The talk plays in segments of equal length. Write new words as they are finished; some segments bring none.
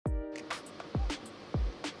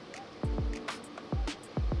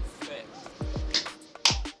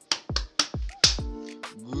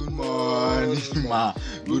morning, ma.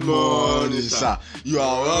 Good morning, sir. You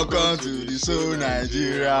are welcome to the Soul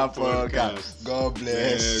Nigeria podcast. God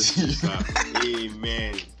bless you. Sir.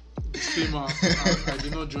 Amen. Disclaimer, I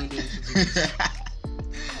did not join them to do this. I'm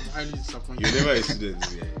highly disappointed. You're never a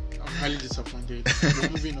student, yeah. I'm highly disappointed. We're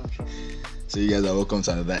moving on, Sean. So you guys are welcome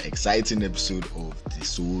to another exciting episode of the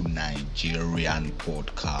Soul Nigerian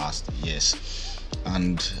podcast. Yes.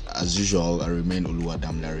 And as usual, I remain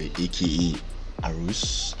Oluwadamilare, aka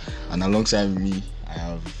Arus. And alongside me,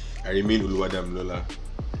 I remain Oluwadamilola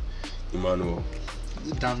Emmanuel.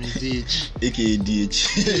 Damn it, DH. aka DH.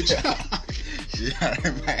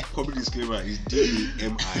 Public disclaimer is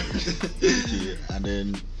DMI. Okay, and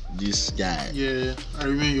then this guy. Yeah, I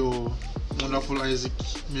remain your wonderful Isaac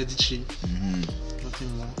Medici.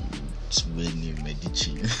 Nothing more. It's well named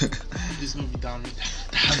Medici. Please don't be damn it.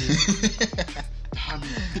 Damn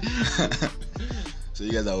it. So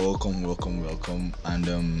you guys are welcome. And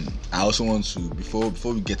I also want to, before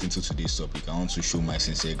we get into today's topic, I want to show my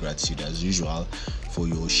sincere gratitude as usual for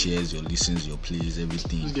your shares, your listens, your plays,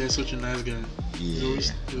 everything. This guy is such a nice guy. Yeah.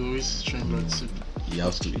 He's always showing gratitude. You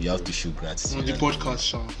have to show gratitude On the podcast,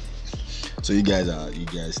 Sean. So you guys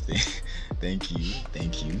thank you.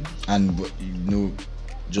 And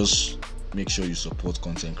just make sure you support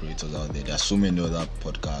content creators out there. There are so many other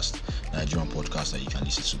Nigerian podcasts that you can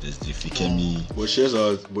listen to. There's the Fikemi. But share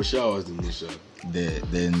was the most.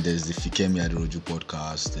 Then there's the Fikemi Aderoju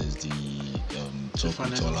podcast. There's the Talk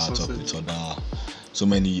with Oda. So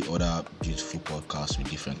many other beautiful podcasts with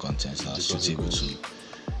different contents that are suitable to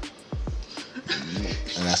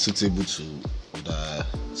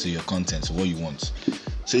your content, what you want.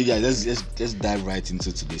 So you guys, let's dive right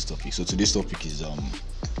into today's topic. So today's topic is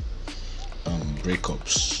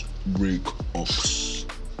breakups.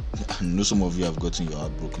 I know some of you have gotten your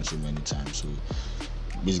heart broken so many times. So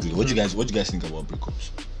basically, what do you guys think about breakups?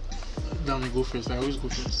 Damn, you go first. I always go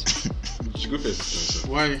first. You should go first.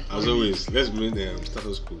 Why? As always, let's bring the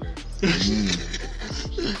status quo, guy.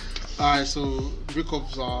 Alright, so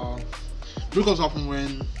breakups happen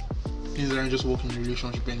when things aren't just working in a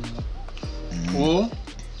relationship anymore. Or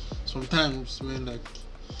sometimes when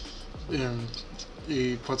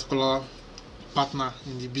a particular partner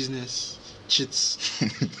in the business cheats.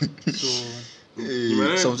 So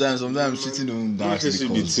sometimes cheating don't dance.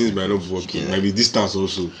 Things might not work. Yeah. Maybe distance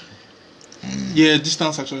also. Yeah,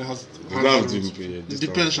 distance actually has It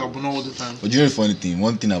depends, but not all the time. But you know the funny thing?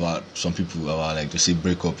 One thing about some people about like to say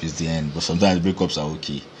breakup is the end, but sometimes breakups are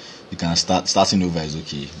okay. You can starting over is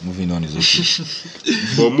okay, moving on is okay.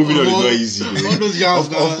 But moving on is not easy. All those guys,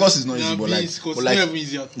 of course it's not easy, but it's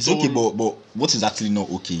okay. But what is actually not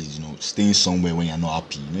okay is staying somewhere when you're not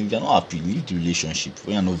happy. If you're not happy, leave the relationship.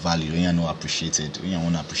 When you're not valued, when you're not appreciated, when you're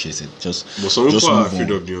unappreciated, But some people are afraid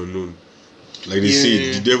of the unknown. Like they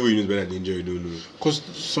say, the devil knows better than the angel you don't know. Because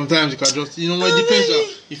sometimes you can just, it depends.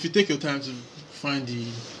 If you take your time to find the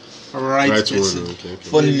right person. One, okay.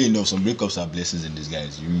 Funnily enough, some breakups are blessings in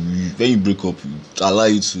disguise. When you break up, it allow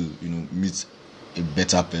you to meet a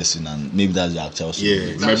better person, and maybe that's the actual story.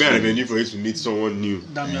 Yeah, it might be an avenue for you to meet someone new.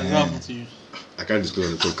 That may happen to you. I can't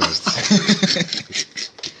disclose on the podcast.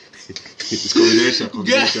 It's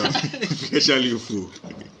confidential. Especially fool.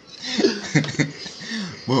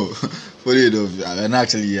 Well, funny enough, we're not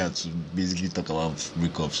actually here to basically talk about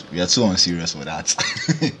breakups. We are too unserious for that.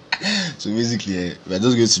 So basically, we're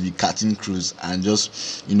just going to be cutting crews and just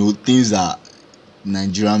things that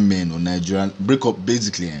Nigerian men or Nigerian breakup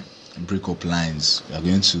lines. We are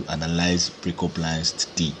going to analyze breakup lines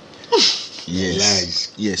today.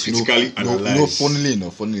 Yes. Critically analyze. Funnily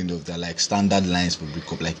enough, they're like standard lines for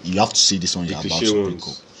breakup. Like you have to say this one you're about to break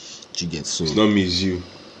up. You get so. It's not me, it's you.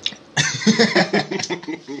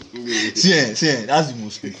 See, that's the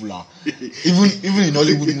most popular. Even in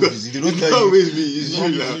Hollywood movies, they don't tell you. Always me, it's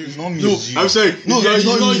not me. No, it's you. I'm sorry. No,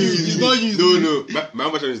 it's not you. No. My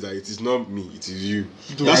question is that it is not me, it is you.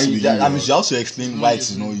 That means you have to explain why it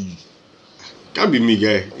is not you. Can't be me,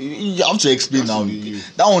 guy. You have to explain now.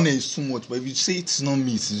 That one is too much, but if you say it's not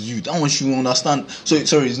me, it is you. That one should understand. So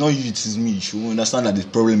sorry, it's not you, it is me. You should understand that the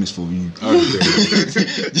problem is for you.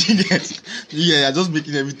 Yeah, you're just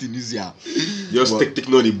making everything easier. Just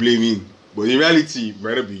taking all the blaming, but in reality, it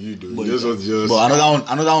might not be you though. But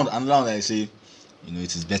another one that I say,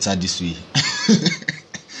 it is better this way.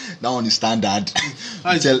 That one is standard.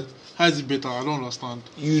 How is it better? I don't understand.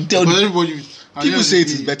 You tell everybody. People say it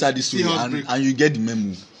is better this way, and you get the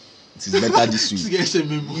memo. It is better this way. You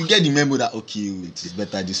get the memo that it is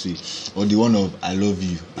better this way, or the one of I love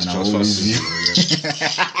you and I always you.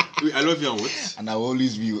 I I love you and what? and I will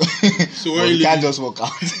always be you. So where But you you can't living? just walk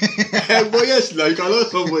out. But yes, like, you can love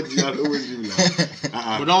somebody and always be like,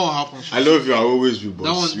 But that won't happen. I love you, I always be, but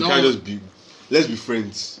That one- you that can't one- just be. Let's be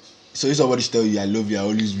friends. So if somebody tell you I love you, I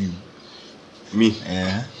always will. Me.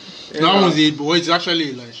 Yeah. That one's it, but it's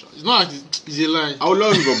actually a lie. It's not like it's a lie. I would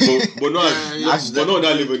love you, but not Yeah, as, but not on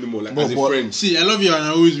that level anymore. Like as a friend. See, I love you and I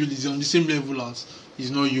always will is on the same level as it's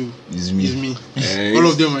not you. It's me. It's me. Eh, All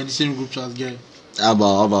of them are in the same group chat, guy. How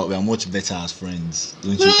about we are much better as friends,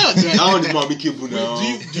 don't you? Yeah, guy. That one is more amicable now. Do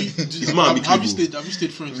you It's more have amicable. you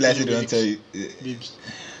stayed friends? Like with they your don't tell you. babes?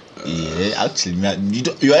 Yeah, actually,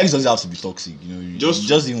 your ex doesn't have to be toxic. You know, Just- it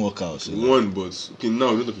just didn't work out. So One, but okay,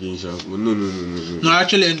 now we're not talking insurance. But no. No, I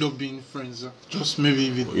actually end up being friends. Just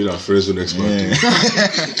maybe with You're not friends with next yeah. man.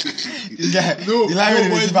 This guy, No, the line no, with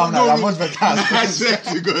but the it's- now, no, we are no. much better. as I friends. swear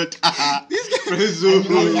to God. Friends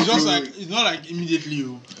it's just like it's not like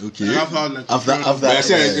immediately. Okay. I have had like After But I after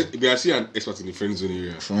see, I see an expert in the friend zone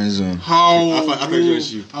area. friend zone. how After bro,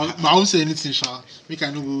 relationship. but I won't say anything, Sha. Make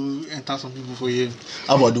I no go enter some people for here.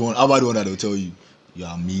 How about the one that will tell you you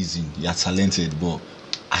are amazing, you are talented, but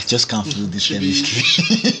I just can't feel this Should be-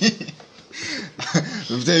 chemistry.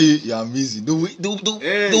 They'll tell you you're amazing. They'll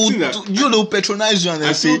see that? they'll patronize you and I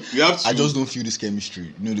they'll say, feel you have to- I just don't feel this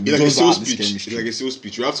chemistry. You know, It's like a just don't sales have this pitch. It's chemistry. like a sales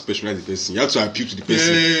pitch. You have to patronize the person. You have to appeal to the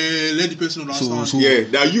person. Let the person understand. So- Yeah,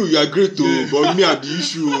 that you are great too, but me I'm the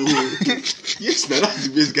issue. Yes, now that's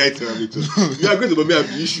the best guy to have it. You are great, but me I'm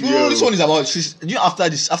the issue. No, yeah. this one is about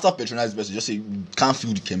after patronizing the person, just say you can't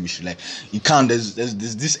feel the chemistry. Like you can't. There's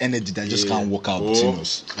this energy that just can't work out between Or,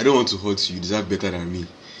 us. I don't want to hurt you. You deserve better than me.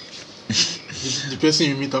 The person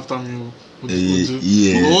you meet after me would do.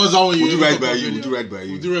 Yeah. What was that one Would do right by talked you, about would do right by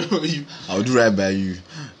you. Would do right by you. I'll do right by you.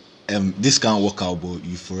 This can't work out, but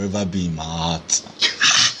you forever be in my heart.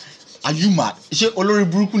 Are you mad? Is it Olori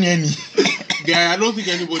Buruku ni any? Guy, I don't think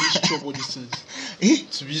anybody should chop all these things. Eh?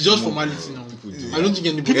 To be just formality now. do. I don't think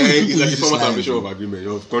anybody. Yeah, it's people like a use formal this line, termination of bro. agreement,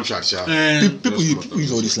 of contract, yeah. People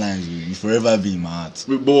use all these lines. You forever be in my heart.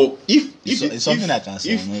 But if It's something I can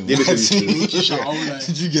say. if I'm not they even may say saying. this,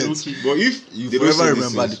 Did you get? Okay. but if You they don't say forever these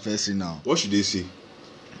remember the things, person now. what should they say?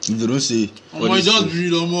 If they don't say, Omo, you just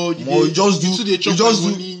read Omo. you just do, You too dey chop my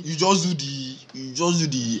money. you just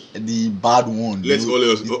do the bad one. Let you know, all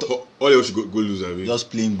else, the to- all else should go lose. I mean, just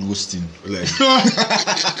playing ghosting. like,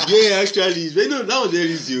 yeah, actually, but no, that was very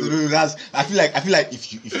easy. No, that's. I feel like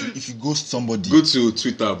if you ghost somebody, Go to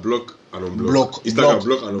Twitter, block and unblock. Instagram,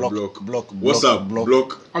 block and unblock. block, WhatsApp,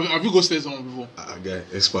 block. Have you ghosted someone before? Guy,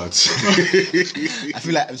 experts. I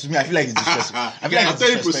feel like it's disrespectful. I feel like I'm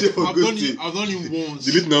telling it's you, disrespectful. I've done it once.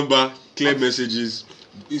 Delete number, clear messages.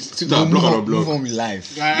 It's Twitter, No, block and move unblock. on with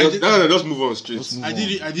life. Guy, Just move on straight. Just move I on.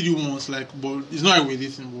 did it once, like, but it's not like we're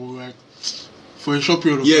dating, but like for a short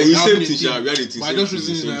period of Yeah, time. it's That same happened thing, in yeah, we had it in But I same just thing,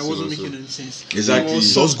 reasoned same that I thing wasn't also. making any sense. Exactly.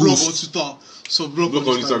 Just Just block on ghost. Twitter, so block Block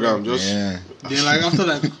on Instagram, just Yeah. Then like after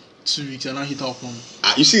like 2 weeks, and I hit up on,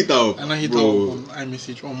 you see it out, and I hit bro. up on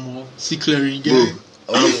iMessage or more. See clearing, Bro. guy.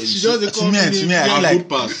 Oh, She does the to me, I feel I like good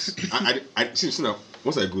pass. I see now.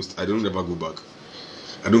 Once I ghost, I don't ever go back.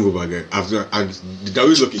 I don't go back, guy. After the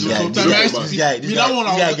always lucky. Yeah, I sometimes don't I go used to back. be- this Me, that guy one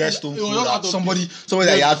I was- gets stone it was cold. just out of Somebody this-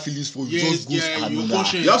 that you had feelings for, you Yes, just ghost yeah, and you all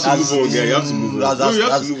caution. that. You have to move on, guy. You have to move on. That's, No, you have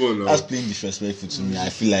that's, to move on now. that's plain disrespectful to me. I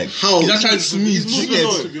feel like How? It's actually to me, it's it's moving moving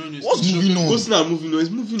on. on. To be honest, What's moving on? Ghosting are moving on. It's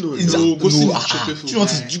moving on. It's now. No, ghosting is do disrespectful, you know what?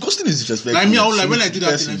 guy. Ghosting is disrespectful. Like me, I was like when I It's did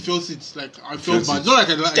that thing, I depressing. felt it. Like I felt Felt bad. it. It's not like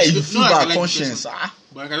I like. Yeah, you it's feel not like I bad like the conscience. person,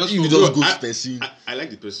 but like I just You feel just bad. ghost person. I like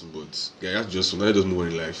the person, but guy, that's just now. Just move on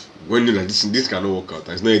in life. When you like this cannot work out.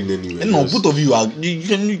 It's not in anywhere. No, Just- both of you are.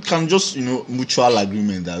 You can just mutual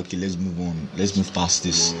agreement that okay, let's move on. Let's move past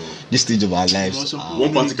this stage of our lives. Also,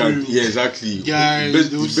 One party can, yeah, exactly. Guys, The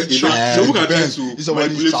best- they will the best- track- the- some people can try depends. to If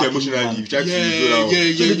somebody is manipulate you tracking emotionally. you, You try to Yeah, go down.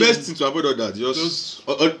 yeah, So yeah, the best yeah. thing to avoid all that, Just- just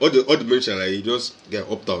all the mention, like you just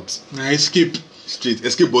get opt out Nah, escape. straight,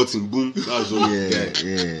 escape button, boom. That's all.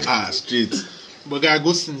 Yeah. Straight. But guy,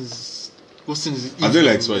 ghosting is. I don't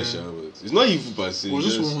like evil, twice, yeah. yeah, but it's not evil per se. It was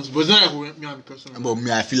just once, but it's not like me and the person. But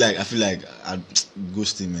me, I feel like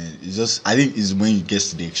ghosting, man. It's just I think it's when you get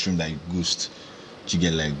to the extreme that you ghost. You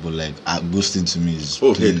get like, but like ghosting to me is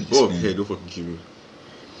Oh, plain, head, it's oh, plain. head, don't fucking kill me.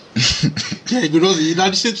 Yeah, because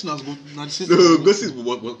not the same thing as go. Not the same thing. No, as ghost is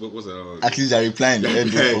what's around. At least I replying. The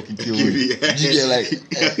head don't fucking kill me. You get like,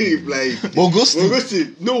 reply. but ghosting,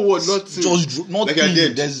 ghosting, no one, not just not like I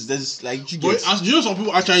did. There's like you But get. as you know, some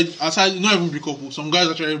people actually, aside not even break up, some guys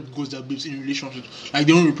actually ghost their babes in relationships. Like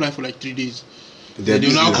they don't reply for like 3 days. They're They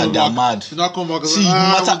will now busy. come And they're back. mad. They now come back.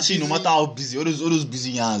 See, See, no matter how busy, all those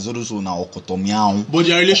busy hands, all those now okotomiao. But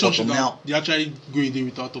their relationship, Okotomiao. they actually go a day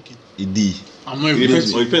without talking. A day. I'm not It even.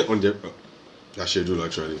 depends on the That schedule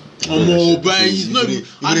actually. But he's not.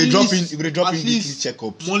 If they drop in weekly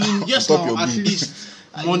checkups. Morning, yes, on top now, your at bill. least.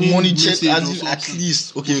 Morning check message or at something.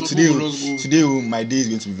 least. Okay, Or today something will go. my day is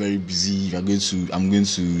going to be very busy. I'm going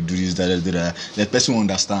to do this, that. The person will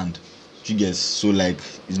understand. You guess. So like,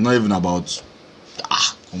 it's not even about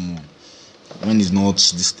come on. When it's not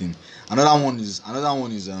this thing. Another one is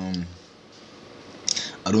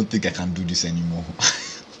I don't think I can do this anymore.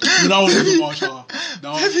 That one is too much. That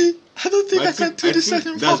one. I don't think I can do this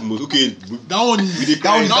anymore. That's most okay. That one is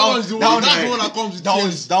the one that comes with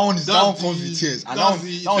tears. That one comes with tears. And that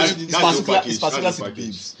one is particular to the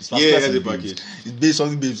babes. It's Yeah, that's particular to the the babes. package. It's based on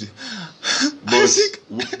the babes. But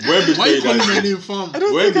when we Why you say calling my that, name, fam? I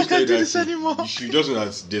don't when think we I can say do this that, anymore. you should just know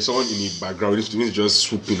that there's someone in the background. This means just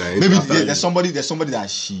swooping and Maybe after you. there's somebody that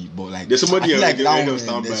she, but like There's somebody I feel like already that on one,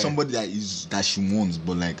 standby. there's somebody that she wants,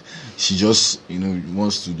 but like she just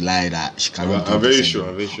wants to lie that she cannot. I'm do very this sure,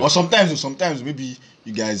 anymore. I'm very sure. Or sometimes maybe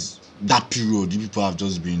you guys that period, you people have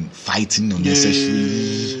just been fighting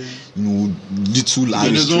unnecessarily. Little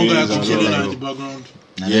Then there's one guy strings and killing all her that. in the background.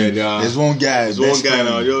 There's one guy. There's one guy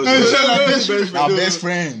now. Our best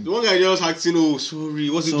friend. The one guy just acting, oh, sorry,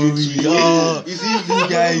 what's he Sorry, doing to you? Is he You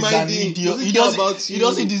guys Don't an mind him. idiot. Doesn't care about you. He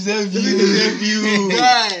doesn't deserve you. Doesn't deserve you.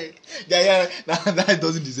 Guy. Yeah, that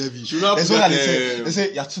doesn't deserve you. Should not That's put what that, they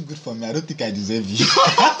say, you're too good for me. I don't think I deserve you.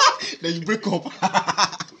 Then you break up.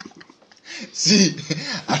 See,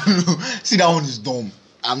 I don't know. See, that one is dumb.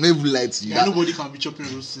 I'm not even lying to you. Yeah, nobody can be chopping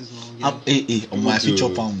those things now. I feature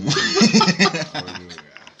palm.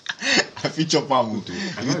 I feature palm.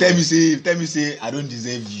 You tell me say I don't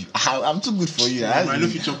deserve you. I'm too good for you. I know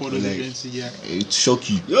if you chop all those Like, events, yeah. it shock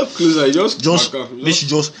you. Just closer, Just back up, make you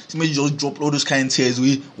just drop all those kind of tears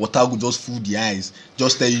where water will just fool the eyes.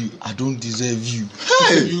 Just tell you I don't deserve you.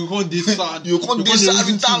 Hey, You can't this sad. you can't this sad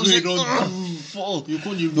in times. You don't do. Fuck.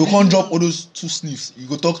 You can't drop all those 2 sniffs. You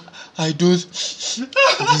go talk. I don't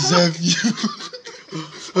deserve you.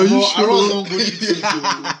 Are you sure? I don't go to it.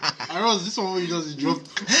 I was this one where you just drop.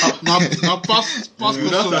 Now pass You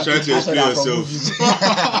now start trying to explain yourself.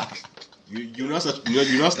 You now start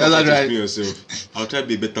trying to explain yourself. I'll try to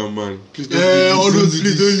be a better man. Please don't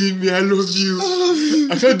Please don't leave me. I love you.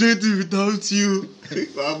 I can't do it without you.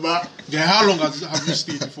 Baba. Yeah, how long have you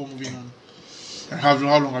stayed before moving on? How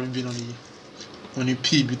long have you been on a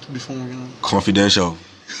P before moving on? Confidential.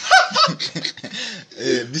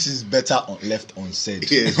 This is better left unsaid.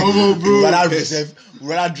 Yeah. Come on, bro. We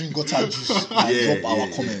rather drink gutter juice and drop our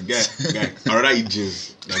comments. Guy, I'd rather eat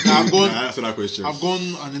jeans. I've gone- Answer that question. I've gone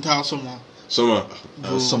an entire summer. Summer.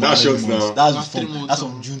 Summer That's short months. now. That's That's 3 months that's now.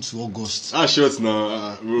 from June to August. That's short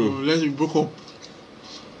now, bro. Let's broke up.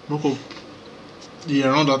 Yeah,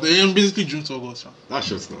 around that. Basically June to August. That's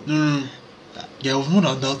short now. No. Yeah, it was more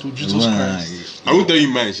than that. With Jesus Christ. I won't tell you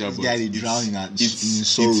mine, Sha, but guy they it's- drown in it's-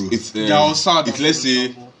 sorrow. It's Yeah, I was sad. It's let's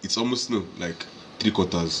say it's almost like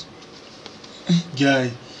 3/4. Yeah.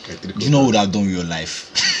 Like 3/4. Do you know what I've done with your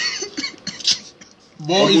life?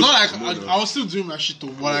 But it's not like Almost. I was still doing my shit though.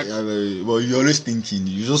 But like, But you're always thinking.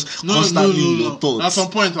 You just no. constantly in your thoughts. At some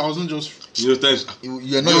point, I wasn't just, You know, times You're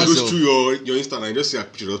when not it goes yourself. through your Insta and just see a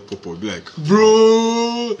picture just pop up, be like,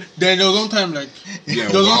 bro. Then there was one time like, yeah,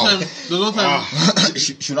 there was wow. one time.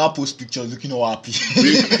 She now post pictures looking all happy.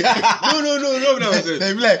 no, that was it.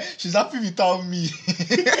 They be like, she's happy without me.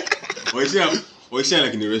 Or you see her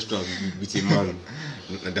like in a restaurant with a man,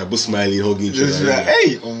 and they're both smiling, hugging each Just other. be like,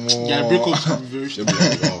 hey, Yeah, breakups can be very They'll be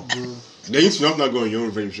like, wow. Then you have not go on your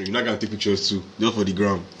own venture. You're not gonna take pictures too. Just for the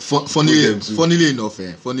gram. Funnily them too. enough,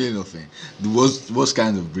 the worst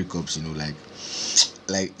kinds of breakups,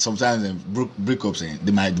 like sometimes breakups,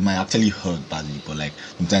 they might actually hurt badly, but like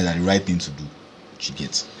sometimes are the right thing to do. You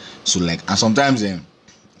get so like, and sometimes I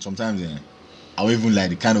won't even like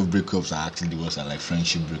the kind of breakups are actually the worst are like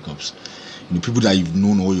friendship breakups. People that you've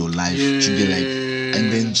known all your life, you get like,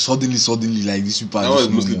 and then suddenly like these people are That was just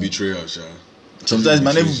no mostly more. betrayal, Sha. Sometimes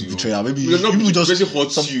man, never Betrays you. betrayal. Maybe Because not people just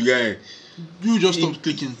hurts you, guy. You just stopped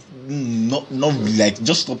clicking. not like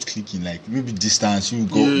just stopped clicking, like maybe distance, you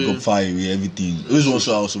go far away, everything. Those ones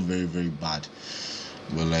are also very, very bad.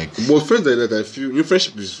 But like, But friends like that, I feel your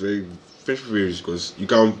friendship varies because you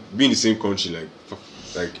can be in the same country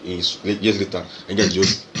like years later and get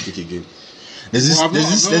just click again. there's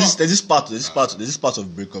this part of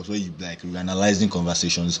breakups where you like you're analyzing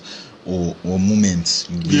conversations or moments,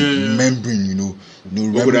 you be remembering,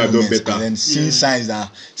 What could I have done moments, better? and then seeing signs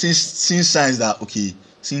that okay,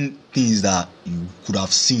 seeing things that you could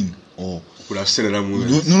have seen or Could have said at that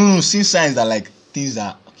moment. no, seeing signs that like things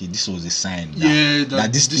that okay, this was a sign that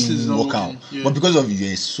this this thing is will not work out. working. Yeah. But because of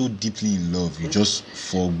you're so deeply in love, you just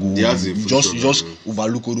forgo. That's it, You for just sure,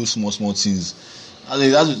 overlook all those small things.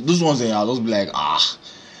 Those ones that I'll just be like,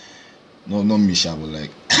 no, not Misha, but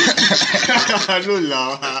like. No,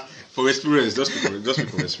 la. From experience, just speak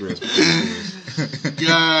from experience.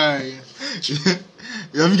 Guy.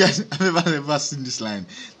 Have you guys ever seen this line?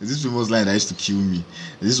 There's this famous line that used to kill me.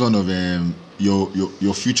 This is one of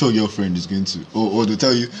your future girlfriend is going to they'll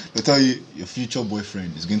tell you your future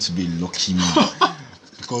boyfriend is going to be a lucky man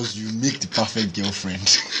because you make the perfect girlfriend.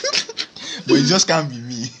 But it just can't be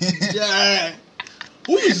me. Yeah.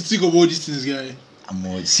 Who used to think about these things, guy?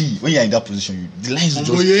 See, when you're in that position, the lines will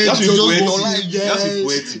That's just poetic. go like, That's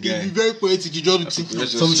poetic, guy. It'd be very poetic. You just be thinking.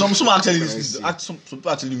 some actually some people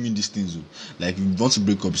actually mean these things though. Like if you want to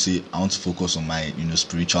break up, say I want to focus on my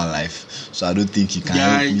spiritual life. So I don't think you can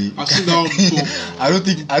help me. I've seen that one before. I don't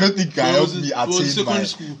think you can help me attain secondary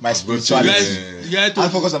school. my spirituality. Yeah, I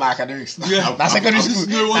focus on my academics. Yeah. That's secondary school.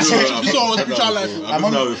 No, That's secondary this school. one was spiritual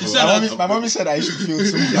life. My mommy said I should feel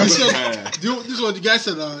too. This was the guy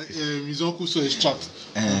said that his uncle saw his chat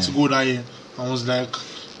to go that year. I was like,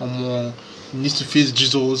 you need to face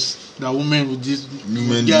Jesus. That woman with this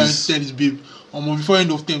guy said his babe. Before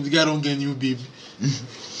end of term, the guy don't get new babe.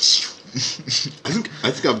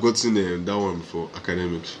 I think I've gotten that one before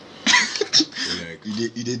academics. Like, you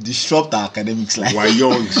did disrupt our academics life. we're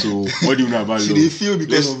young, so what do you know about love? They feel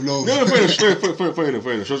because of love. No, fair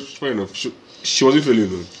enough. She wasn't feeling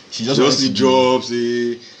though. She just wanted the to jobs,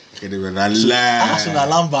 academic and lie.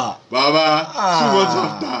 Lamba. Baba, 2 months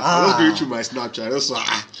after, I was going through my Snapchat. I was like,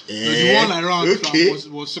 The one I ran okay.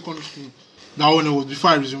 was secondary school. That one it was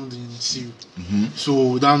before I resumed in CU.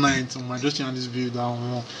 So that night, I just on this video that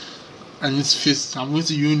one. I need to face. I'm going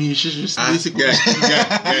to uni. guy. I'm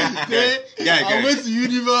going to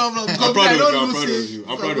uni, man. I'm proud of you.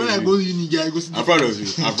 When I go to uni, guy, I go to. I'm proud of you.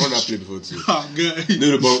 I've run that play before too. Guy.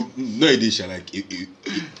 No, but no edition like a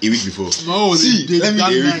week before. No, let me A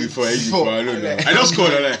week before. I don't know. I just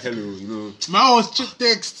called her like, hello, Man was check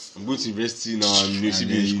text. I'm going to university now. I'm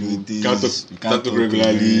university And school. then you Can't talk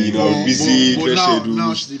regularly. But Busy. now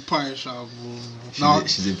Schedule. she's a pie shop, bro. Now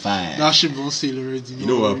She's a fine. that ship don't sail already. You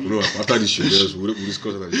know what? After this show, we'll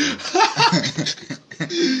discuss it.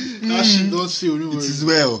 That ship don't sail. It is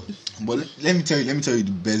well. But let me tell you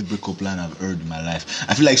the best breakup line I've heard in my life.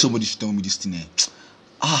 I feel like somebody should tell me this thing.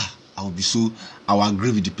 I will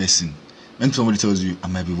agree with the person. When somebody tells you, I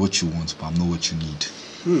might be what you want, but I'm not what you need.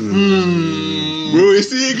 Bro,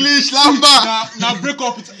 it's English, Lamba. Now break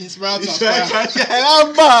up it inspired us.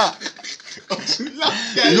 Lamba.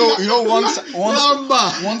 you know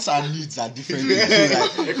once our needs are different.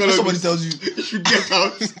 So like, when somebody tells you You should get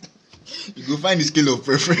out. you go find the scale of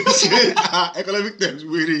preference. Economic terms,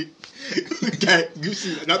 really. Guy, you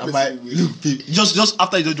see that person. Look, babe, just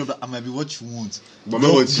after you just drop that, I might be what you want. But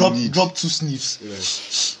not what you need. Drop 2 sniffs. Yeah.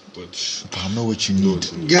 But I'm not what you need.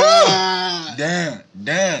 God. Damn.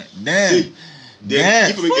 then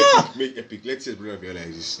if you make epic, let's say brother like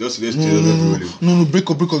this. Let's No, break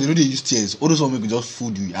up. You know they use tears. All those one make you just fool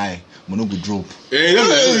the eye, but no go drop. Hey,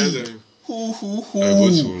 that's like.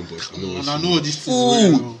 And I know this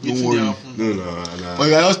thing. Don't worry. No. But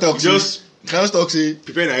you can just talk. Say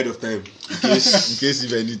Prepare ahead of time. in case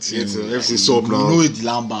if anything. Everything's up now. You know the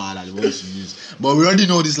lamba that the ones you use. But we already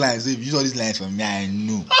know these lines. If you use all these lines from me, I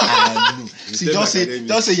know. See, just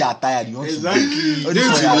say you're tired. You want Exactly. You don't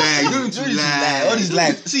need to lie. All these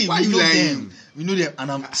lines. See, why we you know lying? them. We know them,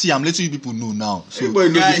 and I'm letting you people know now. So Everybody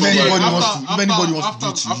knows if anybody wants to do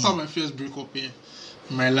it to after you. my first breakup in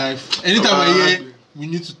my life, anytime I hear we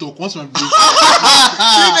need to talk, once my break,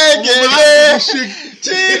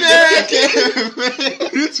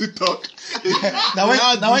 We need to talk. Now when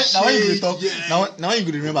you talk, now when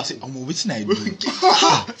you go remember, say, I'm waiting. I do.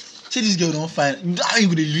 Say this girl don't find. Now you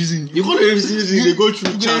go the reason. You go to reason. They go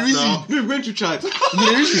through You chat go reason. now. No, you going to chat. You go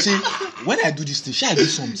the reason say, when I do this thing, shall I do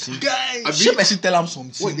something? guys. Should person tell him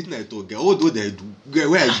something? What didn't I talk, guy? What did I do? Guy,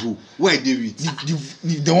 where I go? Where I did it?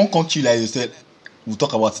 They won't come to you like you said. We'll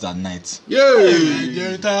talk about it at night.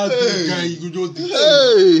 The entire guy, you go just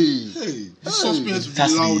the suspense will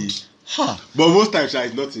be loud. But most times,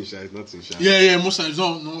 it's nothing. Yeah, most times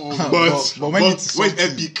no. But when it's when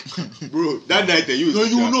something- epic, bro, that night you No,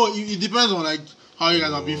 you know, it depends on like how you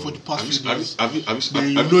guys have been for the past few days. Have you Then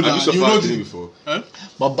suffered it before? Huh?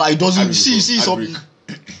 But it doesn't see something.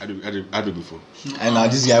 I do before. And now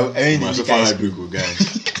this guy, I suffer heartbreak, guy.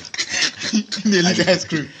 the little ice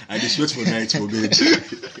cream. I just sweat for nights for bed.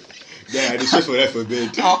 Yeah, I just sweat for night for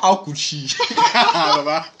bed. How could she?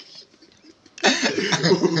 Baba.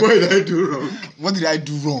 What did I do wrong? What did I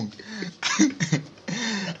do wrong?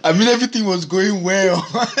 I mean, everything was going well.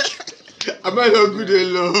 Am I not good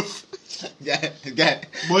in love? Guy.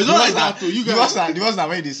 But it's not like that, though. You guys. The ones that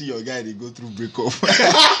when they see your guy, they go through breakup.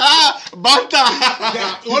 Banter.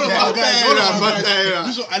 One of our guys. Banter.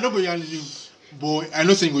 This one, I don't go hear you. Boy, I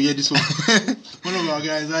know saying go hear this one. One of our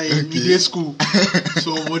guys, we dey school.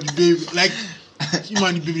 So what the baby like him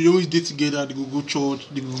and the baby they always date together, they go church,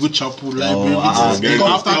 they go chapel, library. A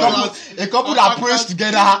couple that prays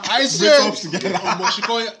together, I break up together. But she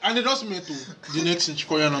call and they just met the next thing she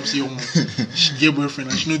call you and I'm saying she get boyfriend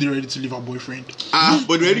and she know they're ready to leave her boyfriend.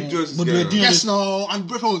 But they already doing this. Yes now, and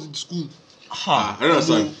boyfriend was in school. I don't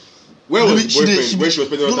understand. Where was the boyfriend when she was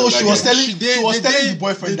spending No, she was telling the the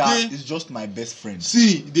boyfriend that it's just my best friend.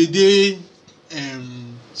 See, they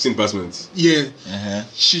sin passment. yeah. Uh-huh.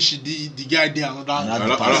 She the guy there another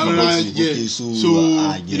Okay, so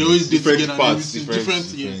they always date different together parts,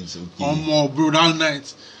 different okay. more bro that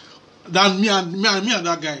night. That me and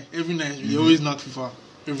that guy every night we always knock FIFA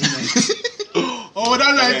every night.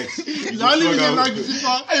 That night the only we can knock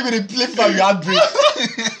FIFA. How you gonna play for your heartbreak?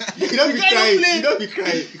 You don't be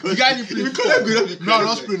crying. The guy didn't play. No, I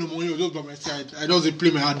don't spray no more. He was just by my side. I don't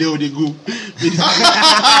play my hand there or they go.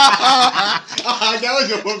 That was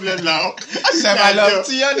your problem now. Say my love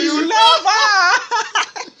to your new lover.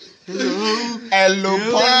 Hello, on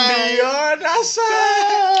the other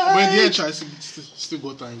side. But in the end, I still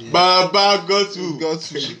got her in the end. Baba got to.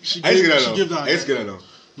 She I gave that. I get now.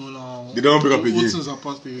 No. They don't break up again. What's are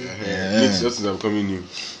past the Things are coming new.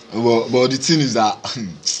 But the thing is that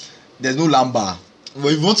there's no lamba.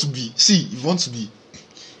 But if you want to be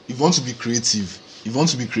creative, if you want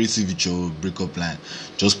to be creative with your breakup line,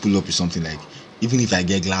 just pull up with something like, even if I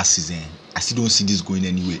get glasses, I still don't see this going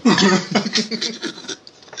anywhere.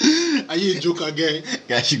 Are you a joker guy?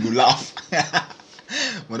 Yeah, she go laugh.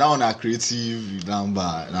 But that one are creative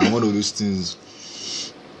lamba. Now one of those things.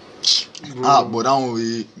 But that one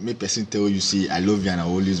way make person tell you say I love you and I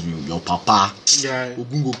always will your papa. Yeah.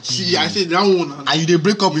 See, I say that one. And you they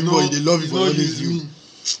break up with me, they love you for always you.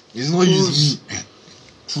 It's not use me.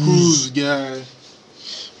 Cruise, guy.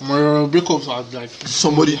 My breakups are like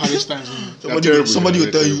somebody hardest times. Somebody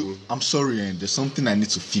will tell you, I'm sorry, and there's something I need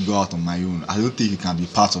to figure out on my own. I don't think you can be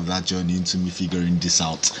part of that journey into me figuring this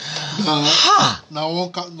out. Now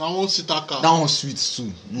one sit car. That one's sweet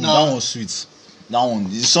too. That one's sweet. That one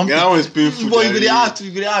is something. Yeah, that one is painful. But you could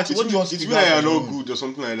ask. What do you want to it's figure like out? you're not good or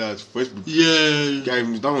something like that. Yeah. Guy,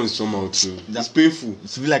 that one is somehow too. It's painful.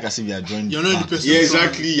 It's feel like as if you are joining. You're not the person. Yeah,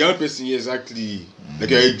 exactly. You're the person. Yeah, exactly. Like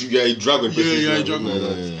you're a dragon person. Yeah, you're a dragon. Like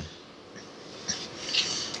that.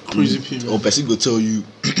 Crazy people. Or person go tell you,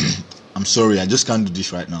 I'm sorry, I just can't do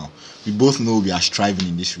this right now. We both know we are striving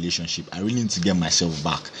in this relationship. I really need to get myself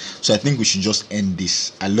back. So I think we should just end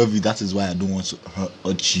this. I love you. That is why I don't want to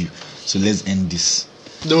hurt you. So let's end this.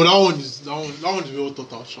 No, that one is well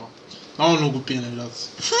thought out, Sean. That one no good pain like that.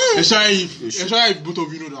 Especially if both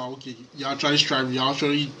of you know that okay, you're actually striving, you're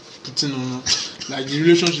actually putting on like the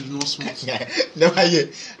relationship is not smooth. Never yet.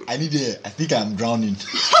 I think I'm drowning.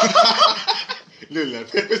 No,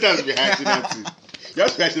 first time be hiding that thing. You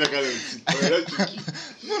have to actually kind of thing.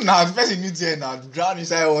 No, now the person needs to now drown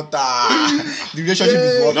inside water. The relationship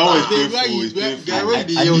is water. Now it's painful.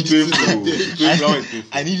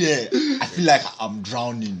 I feel like I'm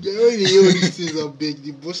drowning. When you hear these things are big,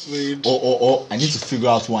 the boss way. Or I need to figure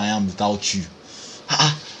out who I am without you.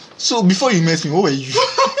 So before you met me, what were you?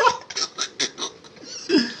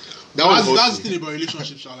 That's the thing about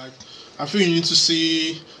relationships. Like, I feel you need to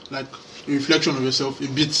see like a reflection of yourself a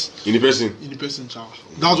bit in the person. Child.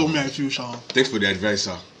 That's what I feel, child. Thanks for the advice,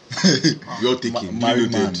 sir. You're taking.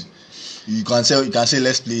 Married man. You can say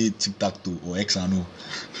let's play tic-tac-toe or X and O.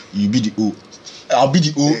 You be the O. I'll be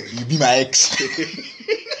the O. You be my X.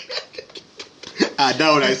 That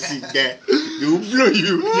one I see there. They will blow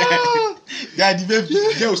you. Yeah, the baby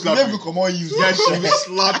will slap you. Come on, you. Yeah, she will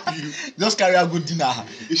slap you. Just carry a good dinner.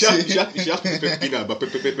 She has pepper spinner, but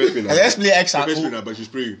pepper spinner. Let's play X and O. Spinner, but she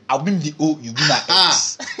spray you. I'll be the O. You be my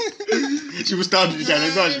X. She will stab you. I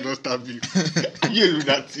know she will stab you. You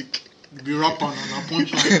lunatic. Be rapper and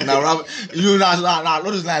punch line. Now rap. You know now.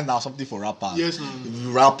 Those lines now something for rapper. Yes, no. If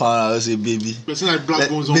you rapper, I'll say baby. Person like Black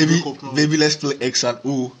Bones on baby, let's play X and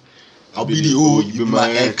O. I'll be the O. You be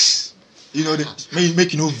my X. You know,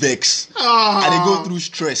 make you no vex. And they go through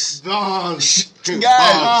stress. Guys,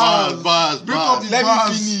 Bars.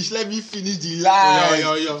 Let me finish the line.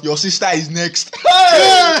 Yeah. Your sister is next.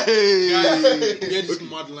 Hey! Get this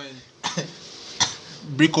mad line.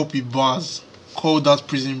 Break up with bars. Call that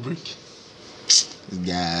prison break.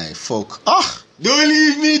 Guy, fuck. Don't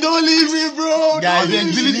leave me, bro. Guy,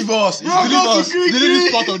 Guys, then leave us. Delete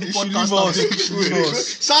this part of the Leave podcast. us. Leave us.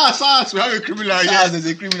 SARS, we have a criminal here. Yes, there's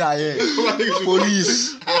a criminal here.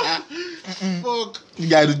 Police. Fuck. You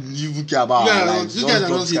guys don't even care about Yeah, our lives. you guys are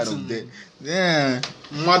Just not kind of hitting. dead.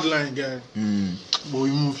 Yeah. Mad line guy. But we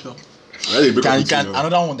move here.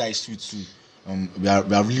 Another one that is sweet too. We are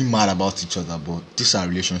really mad about each other, but this our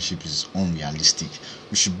relationship is unrealistic.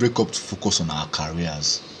 We should break up to focus on our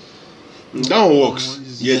careers. That one works.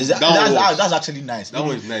 Yes, That's actually nice. That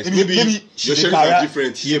one is nice. Maybe Your she's a schedules are career,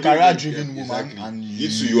 different. she's a career-driven woman, Exactly. and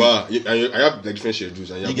you are. I have like different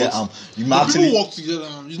schedules, and you get you might But actually people work together.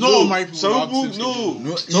 It's not all my people. Some that people, have same schedule.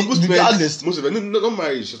 No, some people regardless. spend most of it. No, not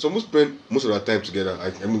marriage. Some people spend most of their time together.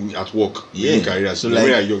 I mean, at work, Yeah. building careers. So So like-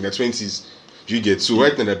 when they're young, they're 20s. You get so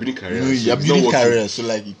right now they're building careers. you're so it's not building working. careers, so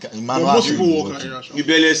like you But might most actually people be work working. career. You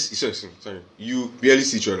barely sorry. You barely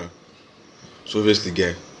see each other. So obviously,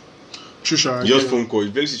 guy, True, sure. just phone call.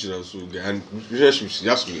 You barely see each other. So guy, and relationships, you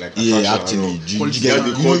have to be like Yeah, attraction actually, and all. you Police get guys, you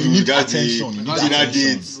they know, call you you, need guys, attention. You they- need dinner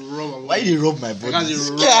attention. dates. Why you rub my body? Guys,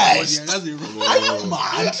 they rub Guys, Guys, they rub. are you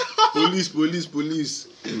mad? Police.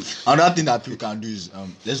 Another thing that people can do is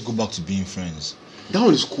let's go back to being friends. That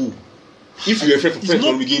one is cool. If you're a friend from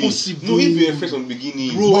not the beginning, possible. no. If you're a friend from the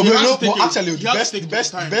beginning, Bro, But you no, have to take your- actually, you the have to best, take the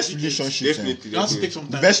best, some time. the best relationships. definitely. You have to take some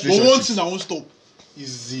time. best But one relationships. thing that won't stop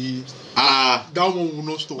is the ah, that one will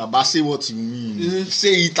not stop. Baba, say what you mean. Mhm.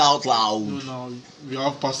 Say it out loud. No, we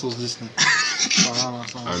have pastors listening.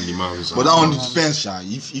 and the man who's But that one depends, Sha.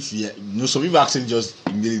 If you know, some people actually just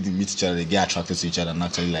immediately meet each other, they get attracted to each other, and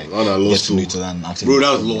actually like Oh, that get lost to know too. each other and actually. Bro,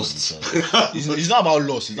 that was become lost. with each other. It's not about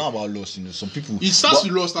lost. It's not about lost. You know, some people. It starts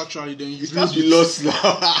but with lost actually, then you That's build be it. lost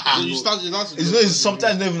now. Then you start. It's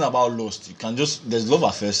sometimes not even about lost. You can just there's love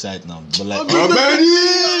at first sight now, but like.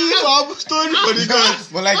 Story for the guys.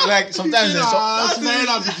 But like sometimes there's some,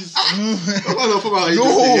 no,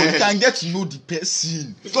 you can get to know the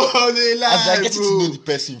person. As I get to know the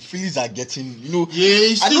person, feelings are getting, you know. Yeah,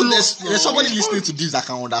 he's I still know lost. there's somebody listening to this that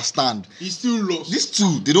can understand. He's still lost. These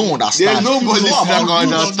two, they don't understand. There's nobody It's not that about can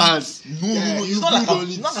building on understand. it. No, Yeah, it's you not like build on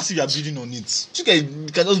it's it. not as if you're building on it. You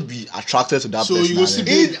can just be attracted to that So person. you go and see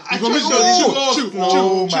then- you go meet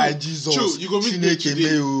Oh my Jesus. Chill. You go meet Chineke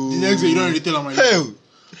today. me, The next day you don't really tell him. Hell.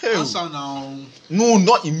 Answer now. No,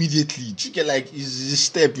 not immediately. You get like is a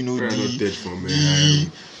step, you know. Not The dead from the-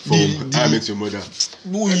 I met your mother.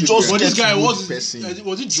 no, you just But get this guy to know was the person.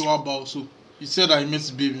 was it Joab also? He said that he met his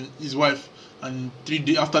baby, his wife, and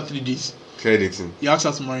after 3 days, Crediting. he asked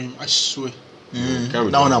her to marry him. I swear.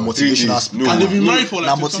 Now on a motivational speaker. And they've been married for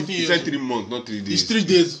Nah, like but something He years. said 3 months, not 3 days. It's 3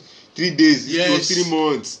 days. 3 days. Yes. It was 3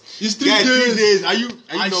 months. It's 3 Guys, days. 3 days. Are you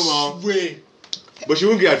I normal? swear. But she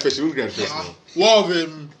won't get at first. She won't get at first now. Wow,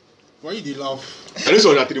 why you dey laugh? I just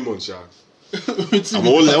saw that 3 months, yeah. Wetin I'm be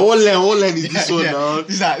all that? line is this one Yeah, now.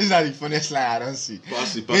 these are the funniest line I don't see.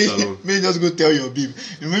 Pass it, May pass along. just go tell your babe.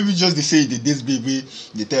 You know, maybe just they say the days baby.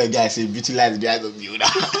 They tell a guy say beauty lies in the eyes of the owner.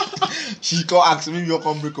 She come ask maybe you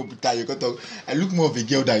come break up with her. You can talk. I look more of a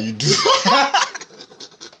girl than you do.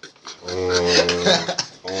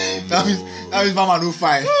 That means mama no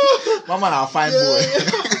fine. Mama na fine boy.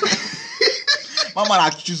 Mama na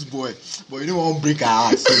cute boy. But you don't want to break her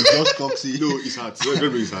heart. So you just talk say No, it's hard. Don't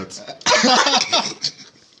break his heart.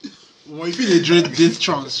 Well, if you dey dread death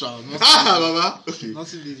trance, nothing Baba. Okay.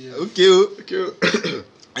 dey there. okay. Oh. Okay.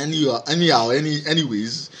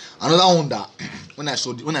 Anyways, another one that when I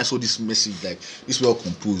saw this message, like this well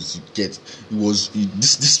composed, you get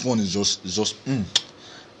this one is just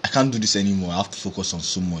I can't do this anymore. I have to focus on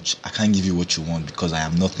so much. I can't give you what you want because I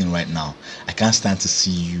am nothing right now. I can't stand to see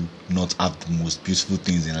you not have the most beautiful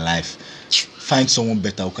things in life. Find someone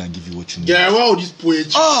better who can give you what you need. Yeah, why all this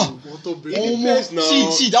poetry? Ah! Want to break Oh, it? depends now.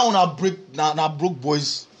 See that one na broke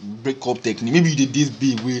boys break up technique. Maybe you did this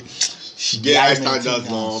big way. She Get high high standards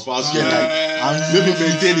now. Pass Yeah, like, and Maybe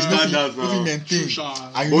maintain the standards maybe now. maintain. Sure.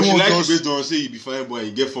 And But you she know like what you else? based on say you be fine boy,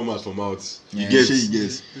 you get format from out. Yeah, You get. she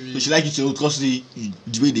gets. So she like you to because the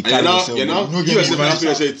way they And carry now, yourself. you know, no you get yourself an money.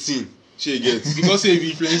 aspirant say teen. She gets. Because say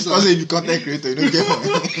you influencer. Because if you content creator, you don't get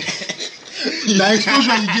money. The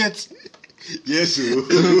exposure you get. Yes, so.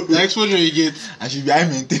 The exposure you get. And she be high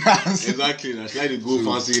maintenance. Exactly. That's like they go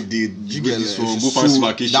fancy date. You get this like, one, go fancy so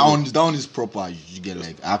vacation. that one is proper. You get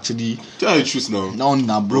like actually Tell you the truth now. that one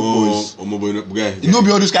na broke boys. Oh, my boy, guy. You know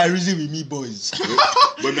be all those kind of reason with me boys.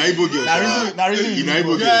 But na Igbo girl. Na reason with Na me Igbo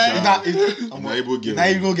boys. girl. Na Igbo girl. Na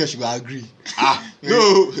Igbo girl she go agree. Ah,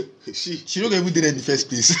 no. She don't even did it in the first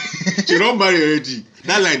place. She don't marry already.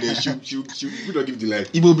 That line there, she would not give the line.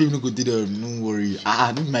 Igbo people no go did it. Don't worry.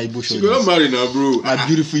 Don't my Igbo She go not shorties. marry now, bro. My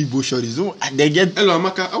beautiful Igbo shorties. They get Hello,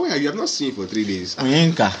 Amaka. How are you? I have not seen you for 3 days.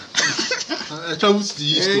 Oyenka. I traveled to the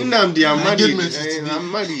east. Nnamdi, I'm married. Engagement is today.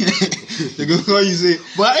 I'm married. They go call you say,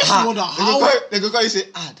 But I just wonder how they go call you say,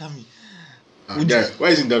 damn it. Guy, why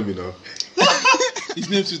isn't Nnamdi now? his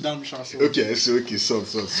name is Damsha. So. Okay, so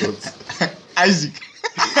sort. Isaac.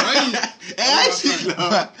 Isaac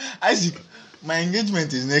now. Isaac, my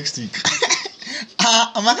engagement is next week.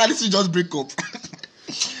 Amaka, this will just break up.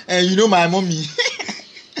 And you know my mommy.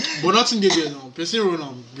 But nothing they did now. Person wrote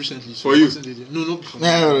on recently. So For you? nothing they did. No, not before.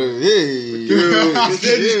 Hey,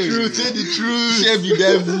 Say the truth. Say the truth. Share the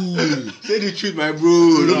devil. Say the truth, my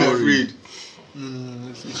bro. Don't be afraid. No,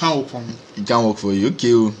 it can't work for me. It can work for you,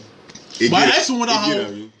 okay. But I just wonder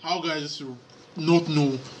Again, how guys not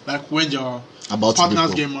know like when their About to partners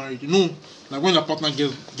break get up. married. You know, like when their partner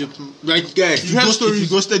get like Guys, you heard If you stories.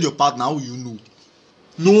 ghosted your partner, how will you know?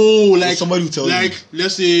 No, like somebody will tell you. like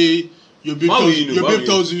let's say your babe How will tells you know? your How babe will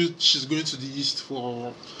tells you she's going to the east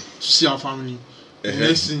to see her family. The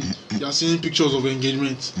next thing you are seeing pictures of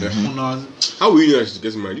engagement on her. how will you know that she's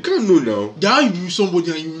getting married? You can't know now. There are you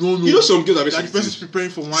somebody and you don't know. You know some girls are very that the person's secretive. preparing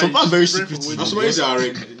for marriage. Some are very preparing for secretive. And wedding. some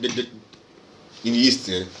marriages are in the east,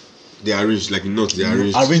 they arrange, like in north, they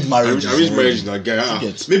arrange. Arranged marriages. Arranged marriage, that guy.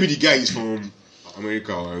 Get. Maybe the guy is from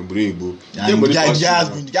America or Igbo. And the guy has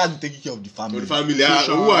been taking care of the family. For the family.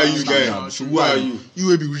 Who are you, guy? Social, Who are you? You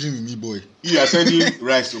will be reasoning with me, boy. You are sending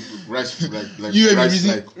rice like You will be rice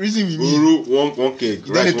like reasoning with me. Uru, one cake.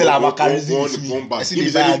 You don't tell Amaka reason one, with me. one I bag. see Give me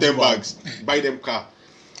they buy 10 a bags. Buy them car.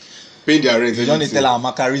 Pay their rent. You don't everything. tell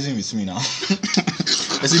Amaka reason with me now.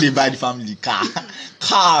 I see they buy the family car.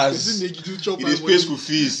 Cars. Person they do chop It my is money. pay school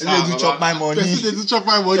fees. They do chop my money. Person they do chop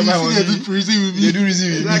my money. Chop my You see they money. do reason with me. They do reason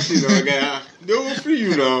with me. Exactly, no, guy. They will free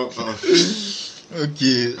you now.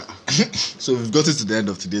 Okay. So we've gotten to the end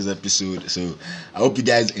of today's episode. So I hope you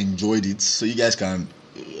guys enjoyed it. So you guys can,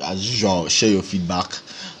 as usual, share your feedback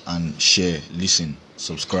and listen,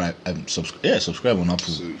 subscribe. Subscribe on Apple.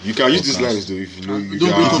 So you can use these Podcast. lines though if you know you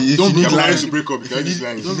Don't break up. If Don't you break need up. lines to break up. You can use these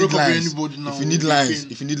lines. Don't If you break up need with lines, anybody now.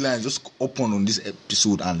 if you need lines, just open on this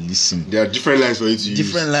episode and listen. There are different lines for you to use.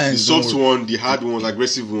 Different lines, The soft don't one, the hard ones,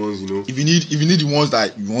 aggressive ones. You know. If you need the ones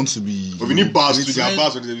that you want to be, But we need bars to written- their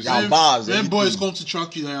bars on the Yeah, bars, When everything. boys come to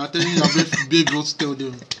track you, and you're telling your babe what to tell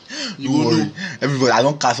them. You Don't go worry. know. Everybody, I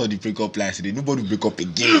don't cast all the breakup lines today. Nobody will break up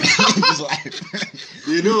again. It's like,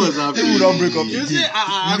 You know what's happening. people don't break up You again. see,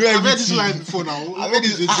 I've You know heard this everything. line before now. I've heard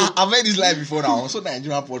this line before now. Also,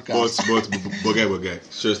 Nigerian podcast. But guy,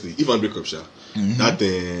 seriously, if I break up, Sha,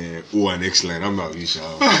 that O and X line, I'm not really sure.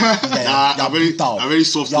 Yeah, I'm very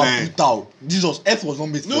soft You're line. brutal. Jesus, Earth was not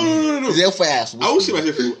made for No, you. no. It's hellfire. I will see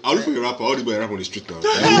myself. I'll look for a rapper. I'll look for a rapper on the street now.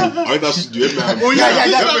 I went to do Oh yeah,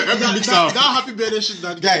 Help me mix that out. happy birthday shit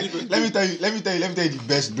that Guy, let me tell you the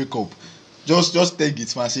best breakup. Just take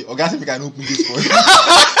it, man. Say, okay, we can open this for you.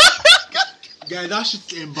 guy, that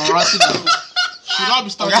shit embarrassing. Should not be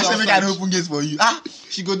starting Okay, we can outside. open gates for you.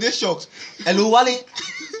 She go there shocked. Hello, Wale.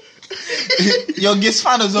 Your gates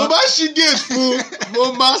fan is up. she get fool.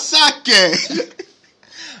 Mama sake.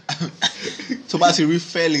 So that's a real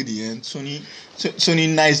fair lady, and Sony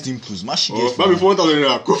nice dimples. Ma she Oh, gets but before 1,000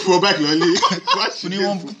 naira, go for back lolly. Sony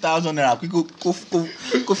 1,000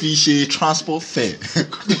 naira. Go fish transport fare.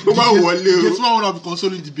 Go back wọlé Yes, o. man, wanna be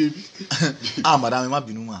consoling the baby. Madam, ma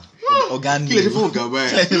binu ma. Oga Kí lè ṣe fún ọ̀gá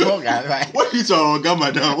báyìí? What did you tell ọ̀gá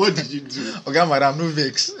madam? What did you do? Oga, madam, no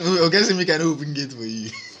vex. Oga say make I no open gate for you.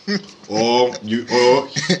 Or you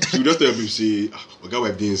just tell people say, ọ̀gá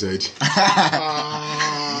wipe dey inside.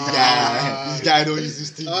 This guy don't use this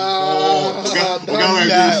thing. Ọ̀gá wipe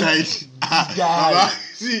dey inside. Guy.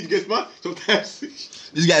 See, it gets mad sometimes.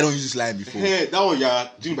 This guy don't use this line before. Hey, that one you are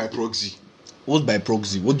doing by proxy. What by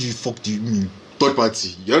proxy? What do you mean? Third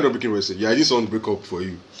party. You are not breaking myself. You are just on break up for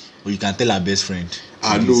you. Or you can tell her best friend.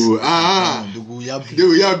 No. They go yabi. They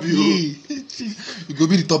will yab you. You go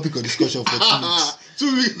be the topic of discussion for 2 weeks.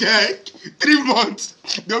 2 weeks, guy. 3 months.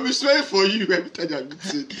 They'll be swearing for you every time you are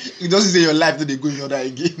meeting. You don't say your life that they go in order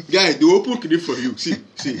again. Guy, they will open clinic for you. See.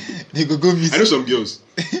 They go meet. I know some girls.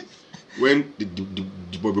 When the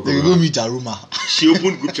boy broke They up, go meet Jaruma. she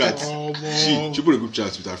opened group chat. Oh, She man. opened a group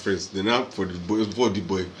chat with her friends. Then now for the boy,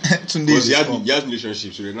 Tunde because is he come. had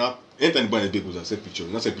relationships. So they now anytime the boy and the babe was send picture,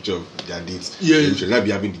 not send picture of their dates. Yeah. They should not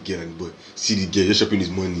be having the girl and the boy. See the girl, just shopping his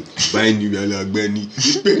money, buying new Benny.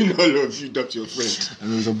 He's paying all of you. That's your friend. I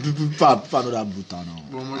know some people are not that brutal now.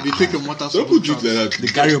 But man, they take your matter to Don't put group you chat. like that. They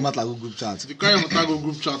carry your matter go group chat. They carry your matter go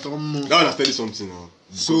group chat. Now I tell you something now.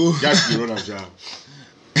 So Guys, you run a job.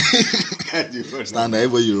 stand there,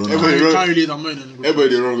 everybody run. Everybody I run- can't relate. I'm not in any group Everybody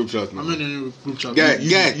chat. they run group chat I'm now. not in any group chat. Guy,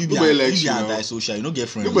 You be nobody likes you you now. anti-social. You no get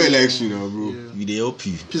friends. Nobody likes you now, bro. Yeah. We they help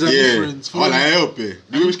you. Please, I need Yeah. friends. All I help. The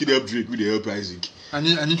way we can help Drake, we dey help Isaac. I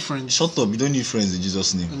need friends. Shut up! You don't need friends in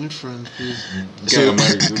Jesus' I name. need friends, please. Get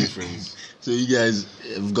married, don't need friends. So you guys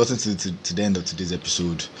have gotten to the end of today's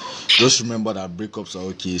episode. Just remember that breakups are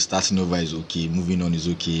okay, starting over is okay, moving on is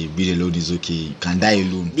okay, being alone is okay. You can die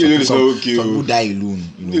alone. Being alone is not okay. Some people die alone.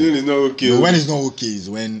 Being alone is not okay. You know, when it's not okay is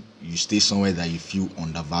when you stay somewhere that you feel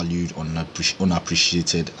undervalued,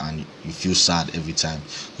 unappreciated, and you feel sad every time.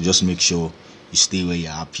 You just make sure you stay where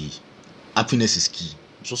you're happy. Happiness is key.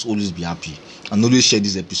 Just always be happy. And always share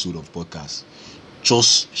this episode of podcast.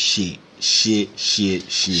 Just share. Share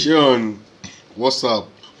on WhatsApp,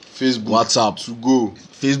 Facebook, to go.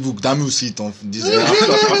 Facebook, damn, you see it on this. I'll see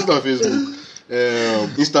it on Facebook.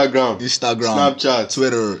 Instagram, Snapchat,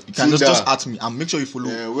 Twitter. You can just at me and make sure you follow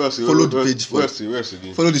the page first.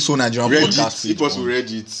 Follow the Soul Nigerian podcast page. If possible,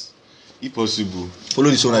 Reddit. If possible, follow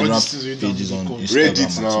the Soul Nigerian pages on Instagram.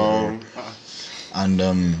 Reddit now. And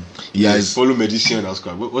guys, follow Medician.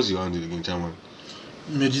 What's your handle again, Chairman?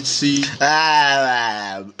 Medici.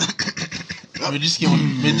 Medici on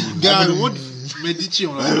God, what? Medici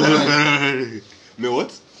on. Me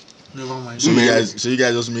what? Never mind. So you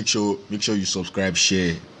guys just make sure you subscribe,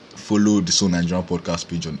 share, follow the Soul Nigerian podcast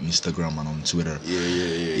page on Instagram and on Twitter.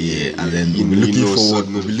 Yeah. And then we'll be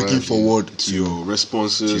looking forward to your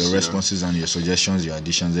responses, and your suggestions, your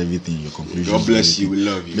additions, everything, your conclusions. God bless you. We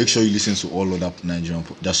love you. Make sure you listen to all other Nigerian.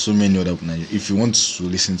 There's so many other Nigerian. If you want to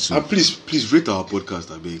listen to, please rate our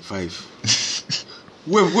podcast. I beg 5.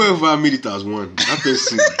 Whoever made it as 1, that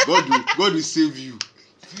person, God will save you.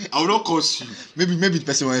 I will not curse you. Maybe the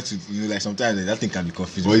person wanted to, like sometimes that thing can be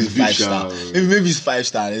confusing. Maybe 5 star. Maybe it's 5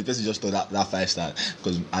 star. The person just thought that 5 star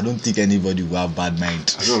because I don't think anybody will have bad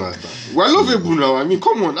mind. I don't understand. We're lovable now. I mean,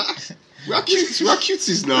 come on. We are cute. We are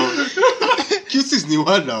cuties now. Cuties new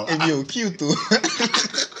one now. And you're cute too.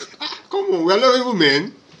 Come on, we are lovable,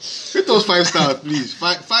 man. Rate us 5 stars, please.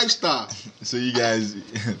 5 star. So you guys,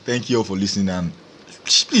 thank you all for listening and.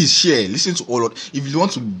 Please share, listen to all. If you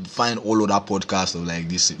want to find all other podcasts of like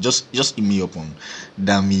this, just email me up on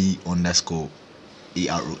Dami_AROS.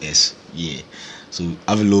 Yeah. So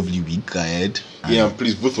have a lovely week ahead. Yeah,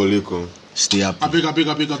 please vote for Lekon. Stay happy. I beg.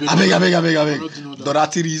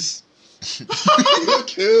 Doratiris.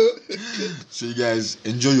 Okay. So you guys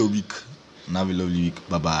enjoy your week and have a lovely week.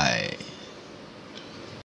 Bye.